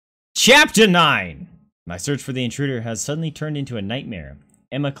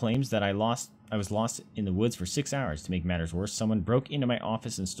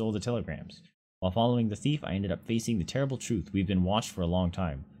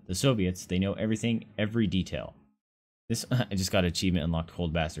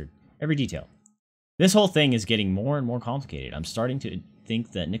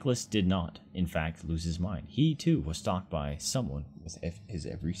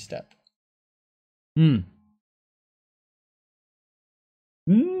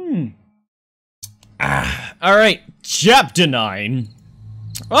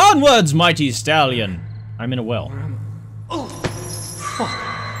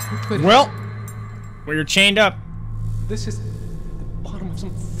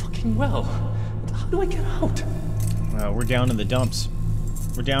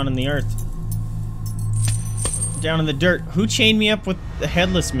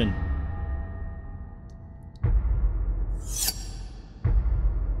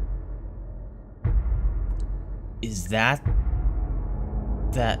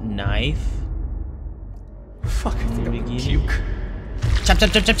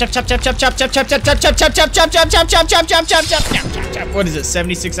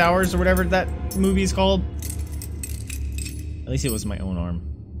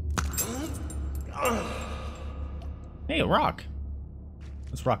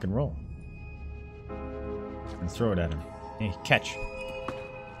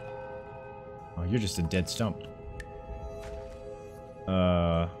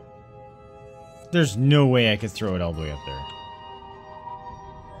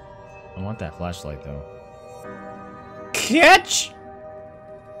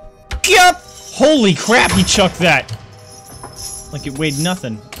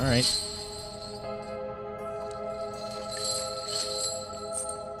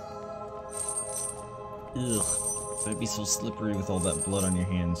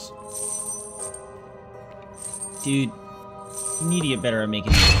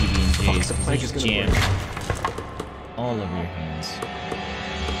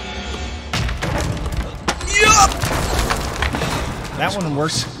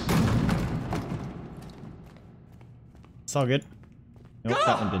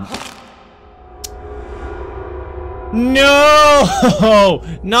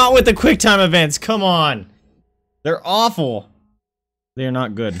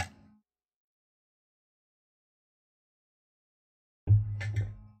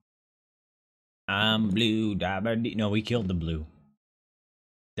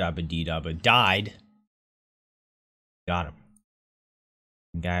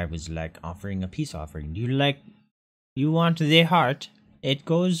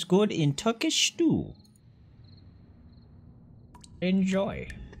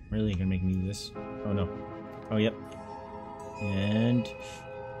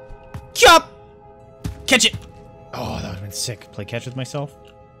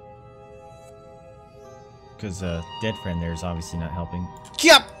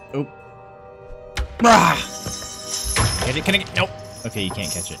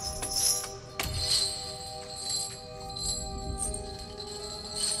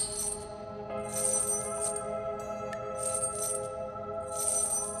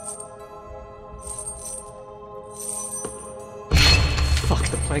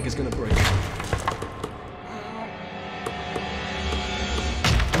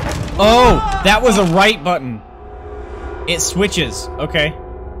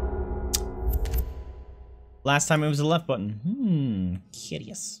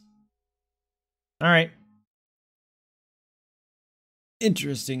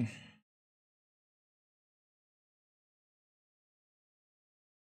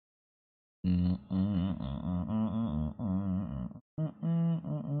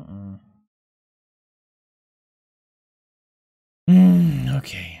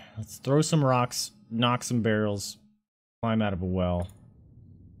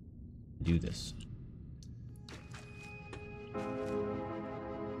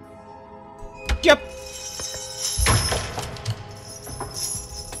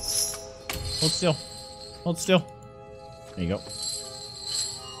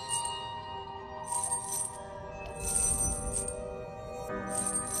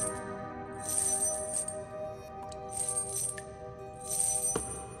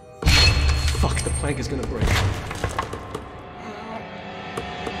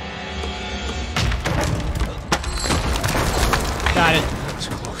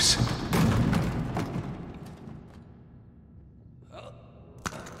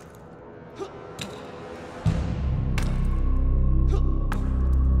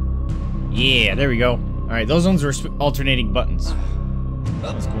Yeah, there we go. Alright, those ones were alternating buttons.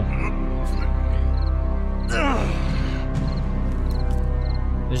 That's cool.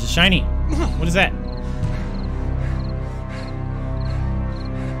 There's a shiny. What is that?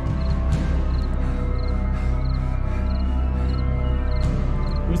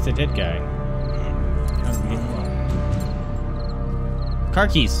 Who's the dead guy? Car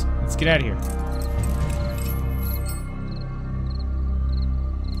keys. Let's get out of here.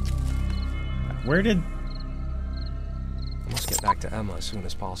 Where did... I must get back to Emma as soon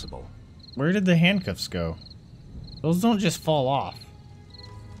as possible. Where did the handcuffs go? Those don't just fall off.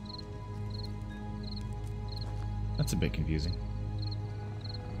 That's a bit confusing.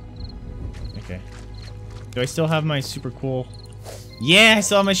 Okay. Do I still have my super cool... Yeah, I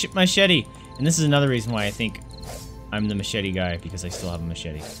still have my machete! And this is another reason why I think I'm the machete guy, because I still have a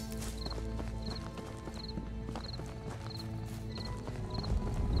machete.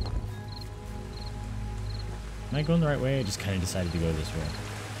 Am I going the right way? I just kind of decided to go this way.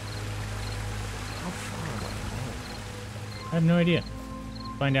 How far am I home? I have no idea.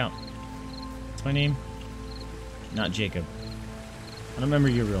 Find out. What's my name? Not Jacob. I don't remember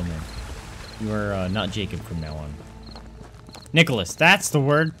your real name. You are not Jacob from now on. Nicholas, that's the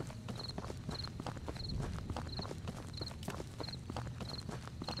word.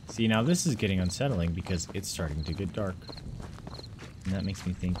 See, now this is getting unsettling because it's starting to get dark. And that makes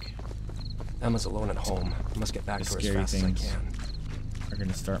me think Emma's alone at home. I must get back to her as fast as I can. Are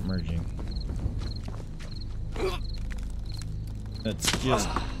gonna start merging. Let's just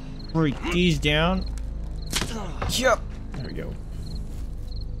break these down. Yep. There we go.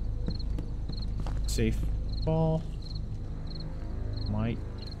 Safe ball. Light.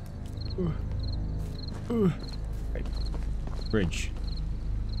 Right. Bridge.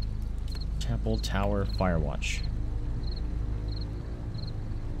 Chapel Tower Firewatch.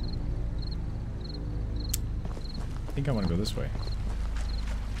 I think I want to go this way.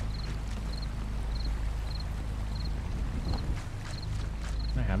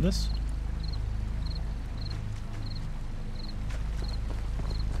 Can I have this?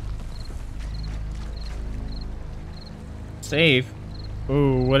 Save.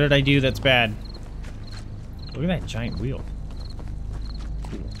 Ooh, what did I do that's bad? Look at that giant wheel.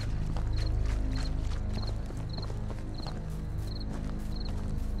 Cool.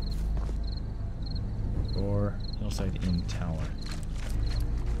 Door, hillside in tower.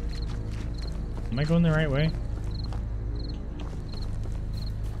 Am I going the right way?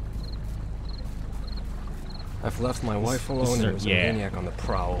 I've left my wife alone and there's a yeah. maniac on the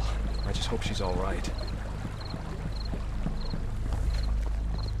prowl. I just hope she's alright.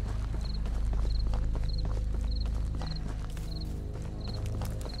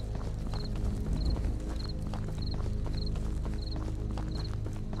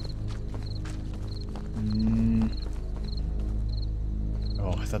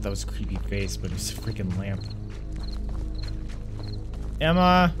 Oh, I thought that was a creepy face, but it was a freaking lamp.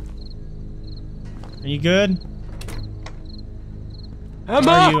 Emma! Are you good?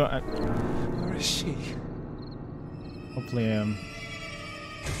 Emma! Are you, Where is she? hopefully,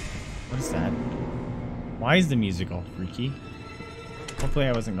 what is that? Why is the music all freaky? Hopefully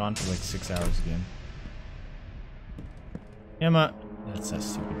I wasn't gone for like 6 hours again. Emma! That's a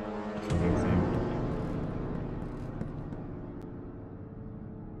stupid coding thing.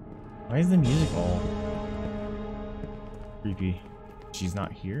 Why is the music all creepy? She's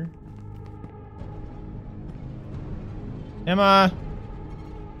not here? Emma!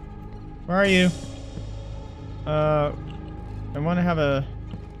 Where are you? I want to have a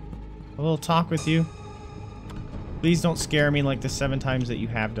little talk with you. Please don't scare me like the 7 times that you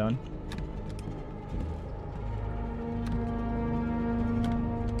have done.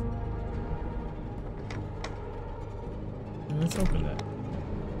 Let's open that.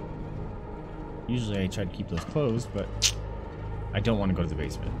 Usually I try to keep those closed, but I don't want to go to the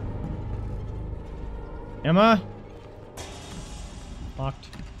basement. Emma? Locked.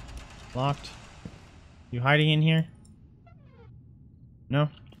 Locked. You hiding in here? No?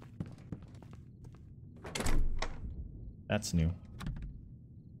 That's new.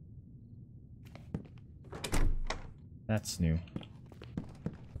 That's new.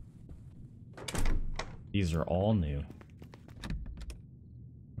 These are all new.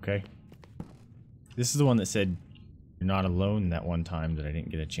 Okay. This is the one that said you're not alone that one time that I didn't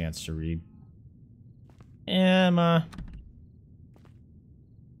get a chance to read. Emma.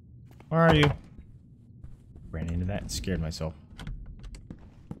 Where are you? Ran into that and scared myself.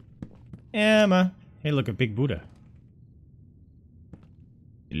 Emma. Hey, look, a big Buddha.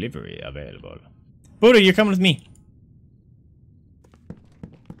 Delivery available. Buddha, you're coming with me.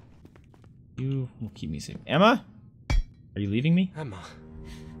 You will keep me safe. Emma? Are you leaving me? Emma.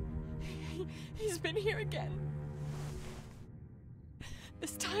 He's been here again.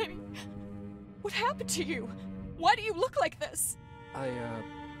 This time, what happened to you? Why do you look like this? I,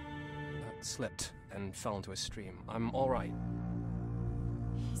 slipped and fell into a stream. I'm alright.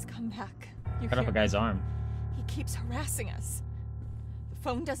 He's come back. You Cut off a hear guy's me? arm. He keeps harassing us. The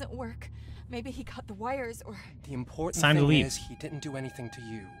phone doesn't work. Maybe he cut the wires or... The important Time to thing leave. is he didn't do anything to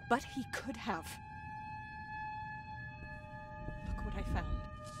you. But he could have. Look what I found.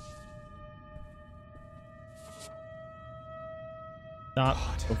 Stop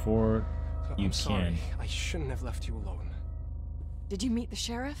God. before you I'm sorry. can. I shouldn't have left you alone. Did you meet the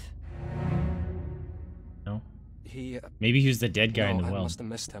sheriff? No. He, Maybe he was the dead guy in the I well. must have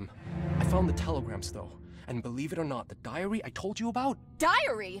missed him. I found the telegrams, though. And believe it or not, the diary I told you about?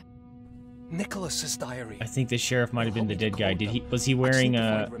 Diary? Nicholas's diary. I think the sheriff might have been the Help me dead guy. decode Did he? them. Was he I just wearing need to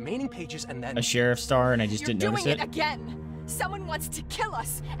find a the remaining pages and then... sheriff star and I just You're didn't notice doing it? it again. Someone wants to kill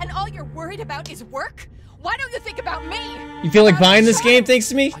us, and all you're worried about is work? Why don't you think about me? You feel like About buying our this game child? thanks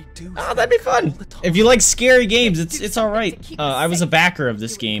to me? I do. Oh, that'd be fun. all the time. If you like scary games, it's Do all something right. to keep us I was a safe. backer of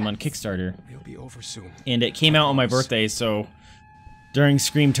this Do it game on best. Kickstarter, It'll be over soon. and it came out on my promise. birthday, so during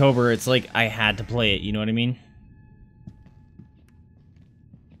Screamtober, it's like I had to play it. You know what I mean?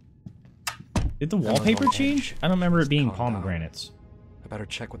 Did the wallpaper on change? edge. I don't remember it being Calm down. pomegranates. I better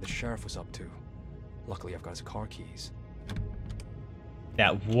check what the sheriff was up to. Luckily, I've got his car keys.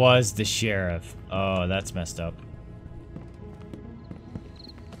 That was the sheriff. Oh, that's messed up.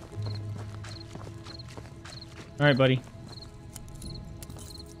 All right, buddy.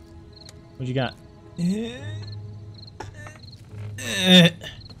 What you got?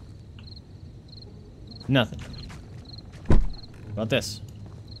 Nothing. How about this?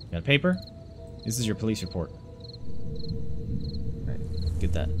 Got a paper? This is your police report. Alright,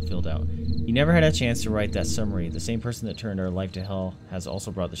 get that filled out. You never had a chance to write that summary. The same person that turned our life to hell has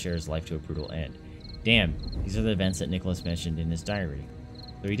also brought the sheriff's life to a brutal end. Damn, these are the events that Nicholas mentioned in his diary.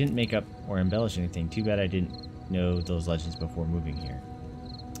 Though he didn't make up or embellish anything, too bad I didn't know those legends before moving here.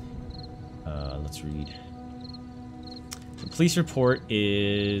 Let's read. The police report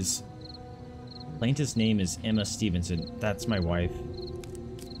is... Plaintiff's name is Emma Stevenson. That's my wife.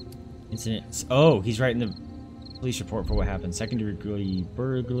 Incident... Oh, he's writing the police report for what happened. Secondary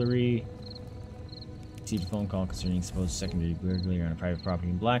burglary. Received a phone call concerning supposed secondary burglary on a private property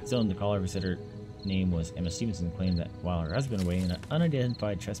in Blackstone. The caller, who said her name was Emma Stevenson, claimed that while her husband away, an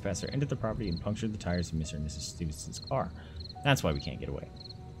unidentified trespasser entered the property and punctured the tires of Mr. and Mrs. Stevenson's car. That's why we can't get away.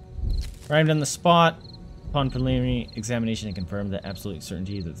 Arrived on the spot. Upon preliminary examination, it confirmed the absolute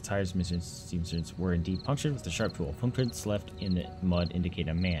certainty that the tires of Mr. and Stevenson's were indeed punctured with a sharp tool. Footprints left in the mud indicate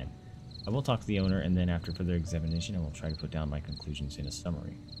a man. I will talk to the owner, and then after further examination, I will try to put down my conclusions in a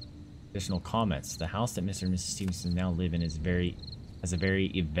summary. Additional comments. The house that Mr. and Mrs. Stevenson now live in has a very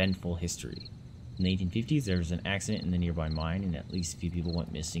eventful history. In the 1850s, there was an accident in the nearby mine, and at least a few people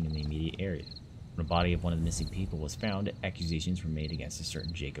went missing in the immediate area. When the body of one of the missing people was found, accusations were made against a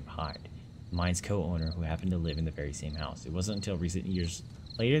certain Jacob Hyde, the mine's co-owner who happened to live in the very same house. It wasn't until recent years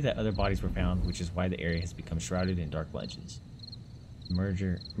later that other bodies were found, which is why the area has become shrouded in dark legends.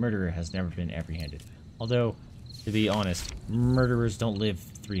 The murderer has never been apprehended. Although, to be honest, murderers don't live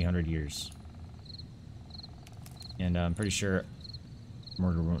 300 years. And I'm pretty sure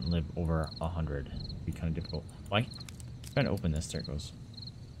murder won't live over 100. It'd be kind of difficult. Why? I'm trying to open this. There it goes.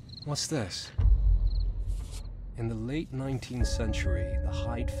 What's this? In the late 19th century, the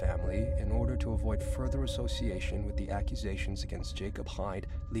Hyde family, in order to avoid further association with the accusations against Jacob Hyde,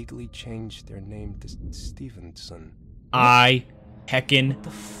 legally changed their name to Stevenson. I heckin'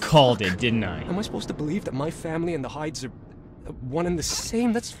 called it, didn't I? Am I supposed to believe that my family and the Hydes are one and the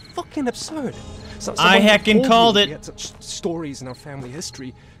same? That's fucking absurd. I heckin' told me called it. We had such stories in our family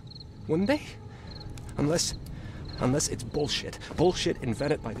history, wouldn't they? Unless it's bullshit. Bullshit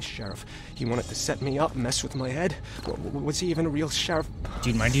invented by the sheriff. He wanted to set me up, mess with my head. Was he even a real sheriff?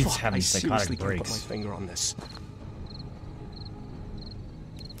 Dude, my dude's Fuck, having I psychotic seriously can't put breaks. my finger on this.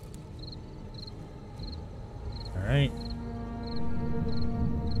 Alright.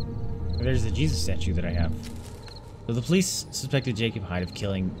 There's the Jesus statue that I have. So the police suspected Jacob Hyde of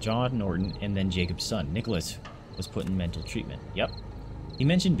killing John Norton and then Jacob's son, Nicholas, was put in mental treatment. Yep. He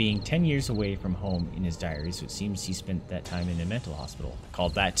mentioned being 10 years away from home in his diary, so it seems he spent that time in a mental hospital. I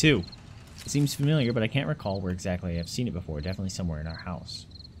called that too. It seems familiar, but I can't recall where exactly I've seen it before. Definitely somewhere in our house.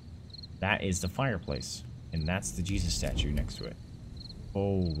 That is the fireplace, and that's the Jesus statue next to it.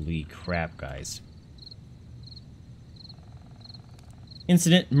 Holy crap, guys.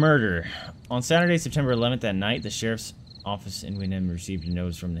 Incident: murder. On Saturday, September 11th at night, the sheriff's office in Wyndham received a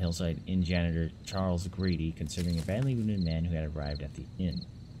notice from the Hillside Inn janitor Charles Grady concerning a badly wounded man who had arrived at the inn.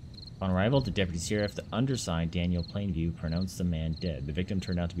 On arrival, the deputy sheriff, the undersigned Daniel Plainview, pronounced the man dead. The victim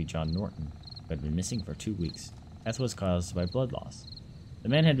turned out to be John Norton, who had been missing for 2 weeks. Death was caused by blood loss. The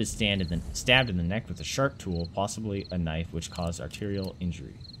man had been stabbed in the neck with a sharp tool, possibly a knife, which caused arterial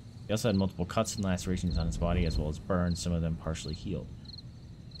injury. He also had multiple cuts and lacerations on his body, as well as burns, some of them partially healed.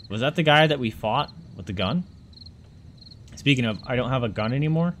 Was that the guy that we fought with the gun? Speaking of, I don't have a gun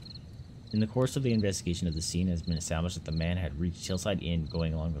anymore. In the course of the investigation of the scene, it has been established that the man had reached Hillside Inn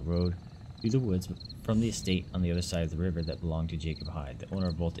going along the road through the woods from the estate on the other side of the river that belonged to Jacob Hyde, the owner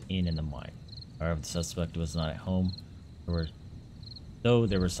of both the inn and the mine. However, the suspect was not at home, though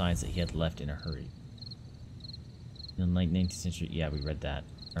there were signs that he had left in a hurry. In the late 19th century, yeah, we read that.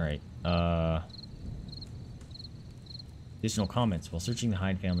 Alright, additional comments. While searching the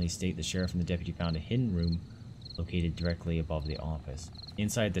Hyde family estate, the sheriff and the deputy found a hidden room located directly above the office.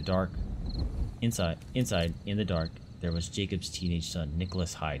 Inside, in the dark, there was Jacob's teenage son,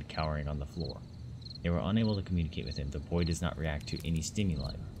 Nicholas Hyde, cowering on the floor. They were unable to communicate with him. The boy does not react to any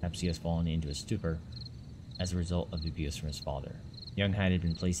stimuli. Perhaps he has fallen into a stupor as a result of abuse from his father. Young Hyde had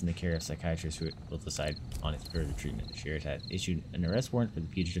been placed in the care of psychiatrists who will decide on his further treatment. The sheriff had issued an arrest warrant for the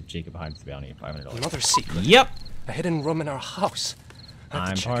fugitive Jacob Hyde with a bounty of $500. Another secret? Yep! A hidden room in our house.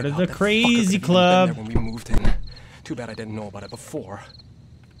 I'm part of the crazy club. When we moved in. Too bad I didn't know about it before.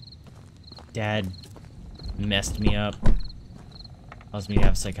 Dad messed me up. Caused me to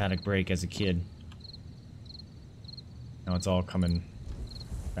have a psychotic break as a kid. Now it's all coming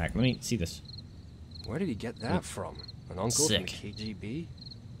back. Let me see this. Where did he get that from? An uncle Sick. from the KGB?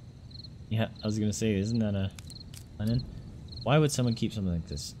 Yeah, I was gonna say, isn't that a Lenin? Why would someone keep something like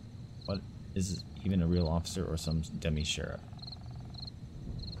this? What is it, even a real officer or some dummy sheriff?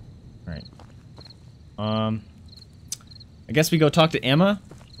 Alright. I guess we go talk to Emma.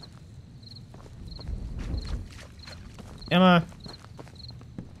 Emma.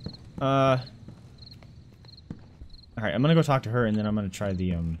 Alright, I'm gonna go talk to her and then I'm gonna try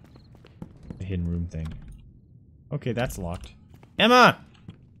the hidden room thing. Okay, that's locked. Emma!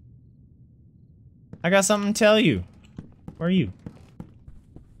 I got something to tell you. Where are you?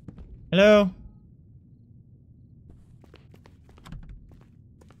 Hello?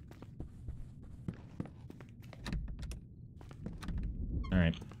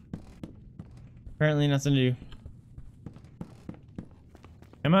 Alright. Apparently nothing to do.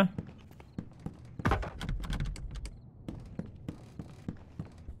 Emma?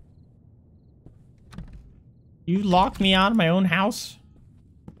 You locked me out of my own house?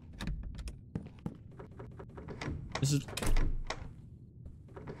 This is...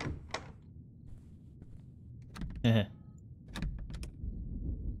 Okay,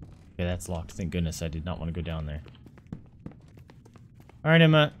 that's locked. Thank goodness I did not want to go down there. Alright,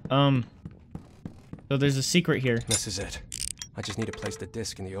 Emma. So there's a secret here. This is it. I just need to place the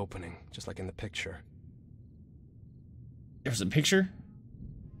disc in the opening, just like in the picture. There's a picture?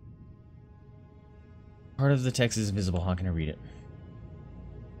 Part of the text is invisible. How can I read it?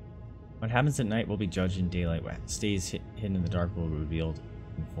 What happens at night will be judged in daylight. What stays hidden in the dark will be revealed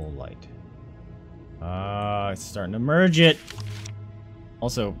in full light. It's starting to merge it.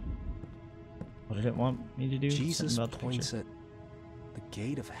 Also, what did it want me to do? Jesus about the points picture? at the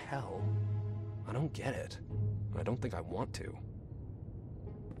gate of hell. I don't get it. I don't think I want to.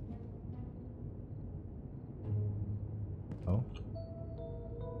 Oh.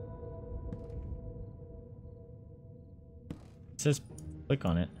 It says click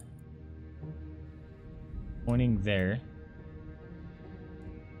on it. Pointing there.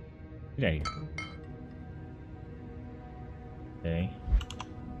 Get out of here. Okay.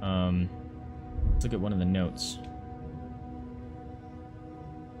 Let's look at one of the notes.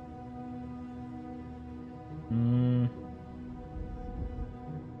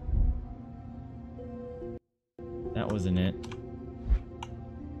 That wasn't it.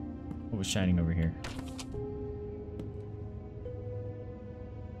 What was shining over here?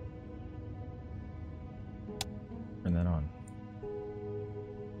 Turn that on.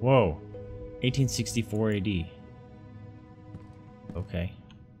 Whoa. 1864 AD. Okay.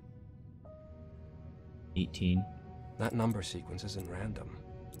 18. That number sequence isn't random.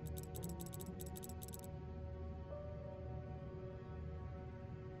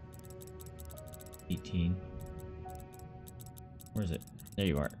 Where is it? There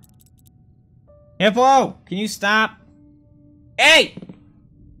you are. Hippo! Can you stop? Hey!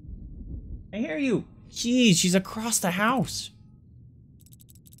 I hear you. Jeez, she's across the house.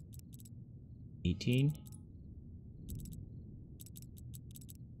 18.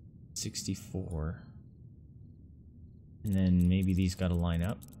 64. And then maybe these gotta line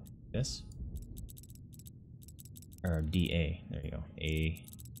up. This. Or DA. There you go.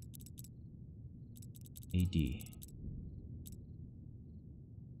 AD.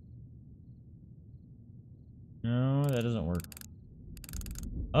 No, that doesn't work.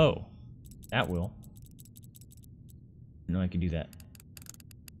 Oh, that will. No, I can do that.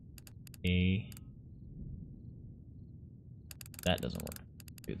 That doesn't work.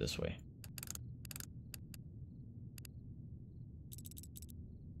 Do it this way.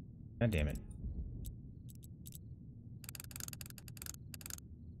 God damn it.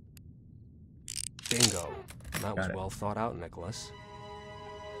 Bingo. That was well thought out, Nicholas.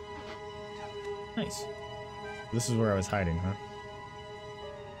 Nice. This is where I was hiding, huh?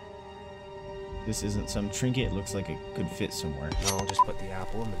 This isn't some trinket. It looks like it could fit somewhere. No, I'll just put the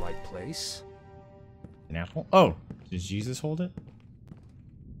apple in the right place. An apple? Oh! Does Jesus hold it?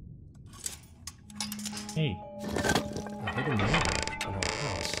 Hey. A hidden neighbor in our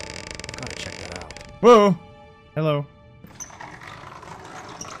house. I've got to check that out. Whoa! Hello.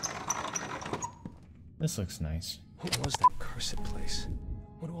 This looks nice. What was that cursed place?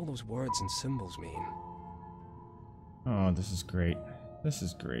 What do all those words and symbols mean? Oh, this is great. This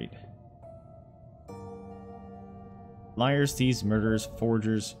is great. Liars, thieves, murderers,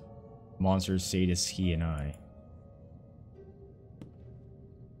 forgers, monsters, sadists, he and I.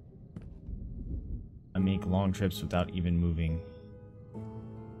 I make long trips without even moving.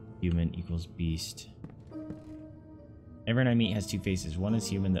 Human equals beast. Everyone I meet has two faces. One is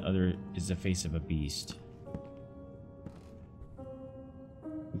human, the other is the face of a beast.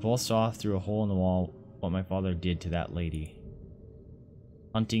 We both saw through a hole in the wall what my father did to that lady.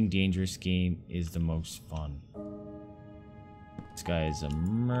 Hunting dangerous game is the most fun. This guy is a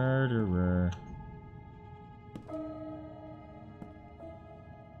murderer.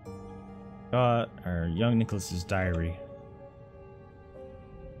 Got our young Nicholas's diary.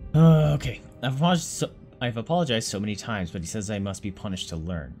 Okay. I've apologized so many times, but he says I must be punished to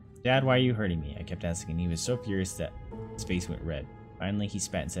learn. Dad, why are you hurting me? I kept asking. He was so furious that his face went red. Finally, he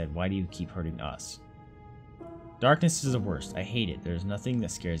spat and said, why do you keep hurting us? Darkness is the worst. I hate it. There's nothing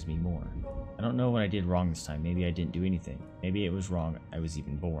that scares me more. I don't know what I did wrong this time. Maybe I didn't do anything. Maybe it was wrong I was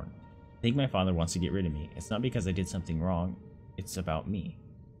even born. I think my father wants to get rid of me. It's not because I did something wrong. It's about me.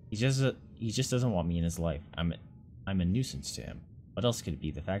 He just doesn't want me in his life. I'm a nuisance to him. What else could it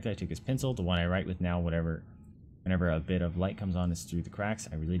be? The fact that I took his pencil, the one I write with now, whenever a bit of light comes on is through the cracks,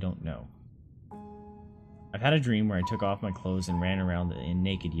 I really don't know. I've had a dream where I took off my clothes and ran around the inn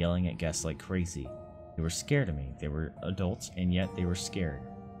naked, yelling at guests like crazy. They were scared of me. They were adults, and yet they were scared.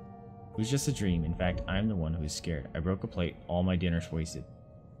 It was just a dream. In fact, I'm the one who is scared. I broke a plate. All my dinner's wasted.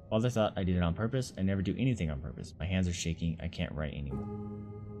 Father thought I did it on purpose. I never do anything on purpose. My hands are shaking. I can't write anymore.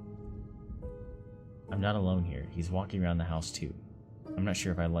 I'm not alone here. He's walking around the house too. I'm not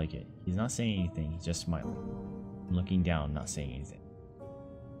sure if I like it. He's not saying anything. He's just smiling. I'm looking down, not saying anything.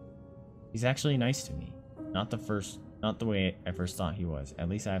 He's actually nice to me. Not the way I first thought he was. At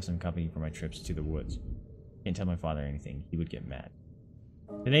least I have some company for my trips to the woods. Can't tell my father anything. He would get mad.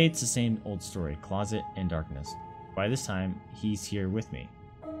 Today it's the same old story. Closet and darkness. By this time, he's here with me.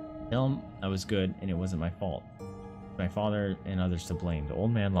 Tell him I was good and it wasn't my fault. My father and others to blame. The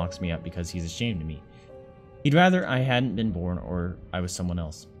old man locks me up because he's ashamed of me. He'd rather I hadn't been born or I was someone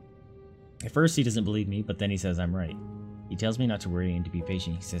else. At first he doesn't believe me, but then he says I'm right. He tells me not to worry and to be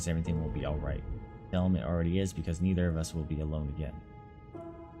patient. He says everything will be alright. Tell him it already is because neither of us will be alone again.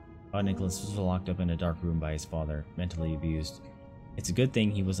 Nicholas was locked up in a dark room by his father, mentally abused. It's a good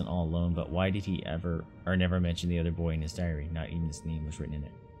thing he wasn't all alone, but why did he ever or never mention the other boy in his diary? Not even his name was written in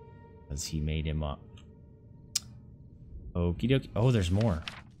it. Because he made him up. Okie dokie. Oh, there's more.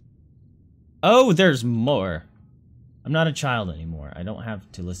 Oh, there's more! I'm not a child anymore. I don't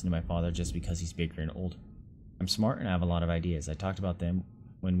have to listen to my father just because he's bigger and older. I'm smart and I have a lot of ideas. I talked about them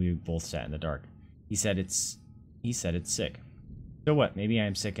when we both sat in the dark. He said it's sick. So what? Maybe I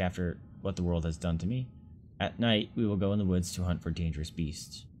am sick after what the world has done to me. At night, we will go in the woods to hunt for dangerous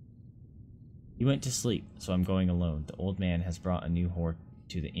beasts. He went to sleep, so I'm going alone. The old man has brought a new whore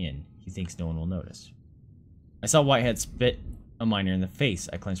to the inn. He thinks no one will notice. I saw Whitehead spit a miner in the face.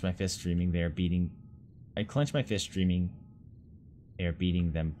 I clenched my fist, dreaming they are beating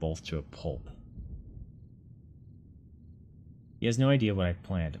them both to a pulp. He has no idea what I've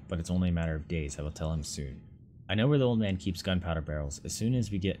planned, but it's only a matter of days. I will tell him soon. I know where the old man keeps gunpowder barrels. As soon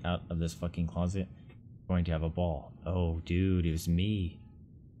as we get out of this fucking closet, we're going to have a ball. Oh, dude, it was me.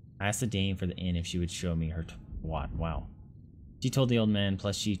 I asked the dame for the inn if she would show me her wow. She told the old man,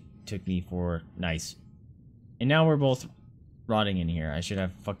 plus she took me for nice. And now we're both rotting in here. I should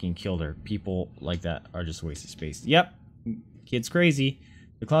have fucking killed her. People like that are just a waste of space. Yep, Kid's crazy.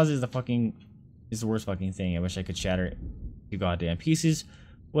 The closet is the worst fucking thing. I wish I could shatter it to goddamn pieces.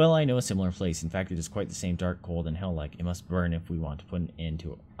 Well, I know a similar place. In fact, it is quite the same, dark, cold, and hell-like. It must burn if we want to put an end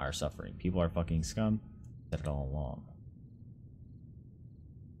to our suffering. People are fucking scum. Said it all along.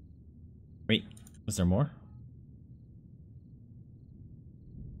 Wait, was there more?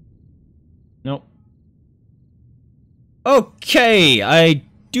 Nope. Okay, I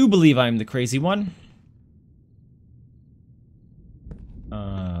do believe I'm the crazy one.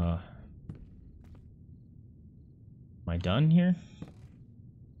 Am I done here?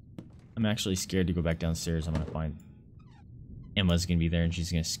 I'm actually scared to go back downstairs. I'm gonna find Emma's gonna be there and she's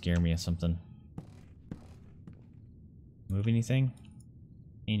gonna scare me or something. Move anything?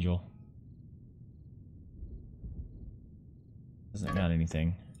 Angel. Doesn't got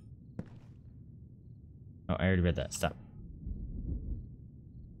anything. Oh, I already read that. Stop.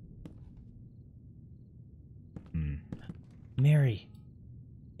 Mary.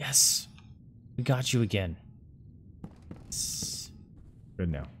 Yes. We got you again. Good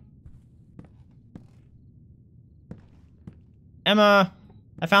now. Emma!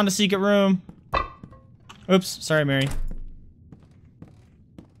 I found a secret room. Oops. Sorry, Mary.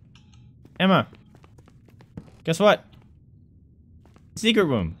 Emma. Guess what? Secret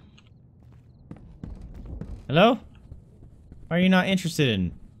room. Hello? Why are you not interested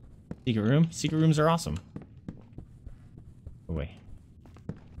in secret room? Secret rooms are awesome. Oh, wait.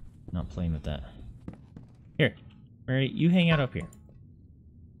 Not playing with that. Here. Mary, you hang out up here.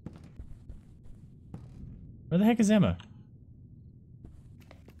 Where the heck is Emma?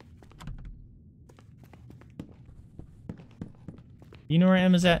 You know where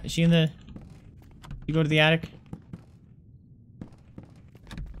Emma's at? Is she in the... You go to the attic?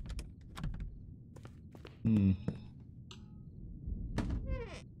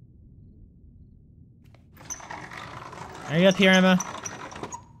 Are you up here, Emma?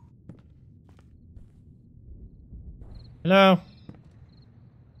 Hello?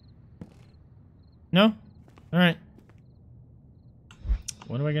 No? Alright.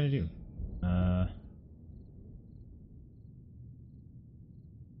 What do I gotta do?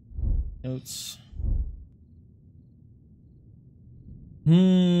 Notes.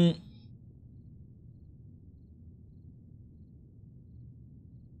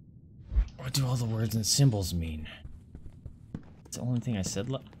 What do all the words and symbols mean? It's the only thing I said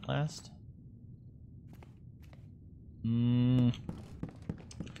last. I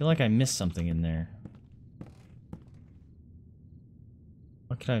feel like I missed something in there.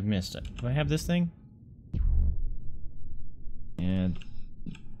 What could I have missed? Do I have this thing? Yeah,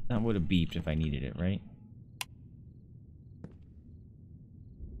 that would have beeped if I needed it, right?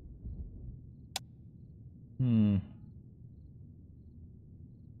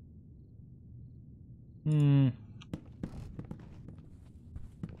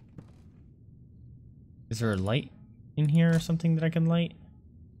 Is there a light in here or something that I can light?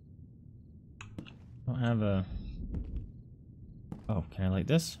 I don't have a... Oh, can I light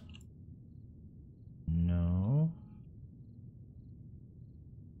this? No.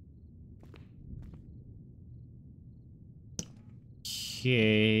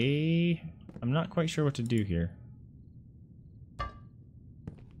 Okay. I'm not quite sure what to do here.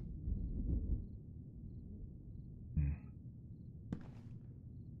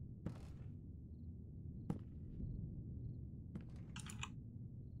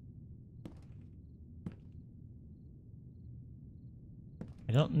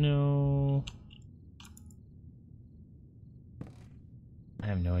 I don't know. I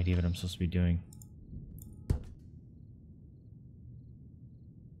have no idea what I'm supposed to be doing.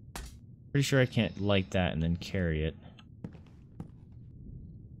 Pretty sure I can't light that and then carry it.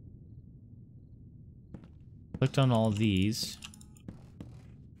 Clicked on all these.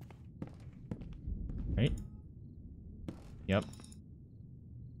 Right? Yep.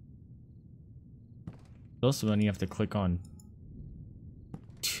 Also, then you have to click on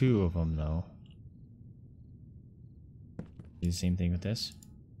 2 of them, though. Do the same thing with this.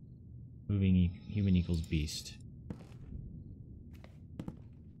 Moving human equals beast.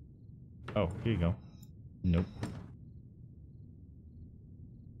 Oh, here you go. Nope.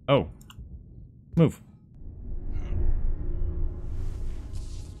 Oh. Move.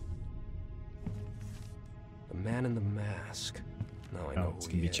 The man in the mask. Now I know who It's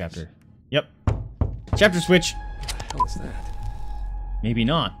gonna be he a is. chapter. Yep. Chapter switch. What the hell is that? Maybe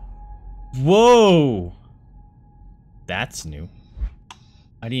not. Whoa! That's new.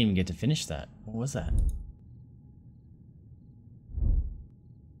 I didn't even get to finish that. What was that?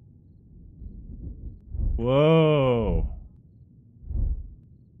 Whoa!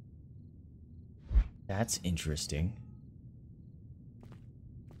 That's interesting.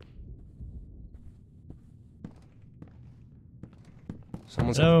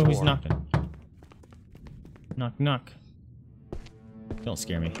 Someone's at Oh, the door. who's knocking? Knock, knock. Don't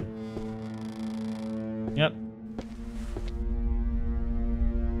scare me. Yep.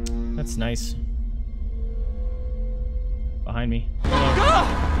 That's nice. Behind me.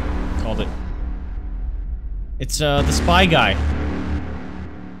 Hello. Called it. It's the spy guy.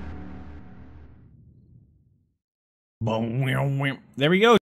 There we go.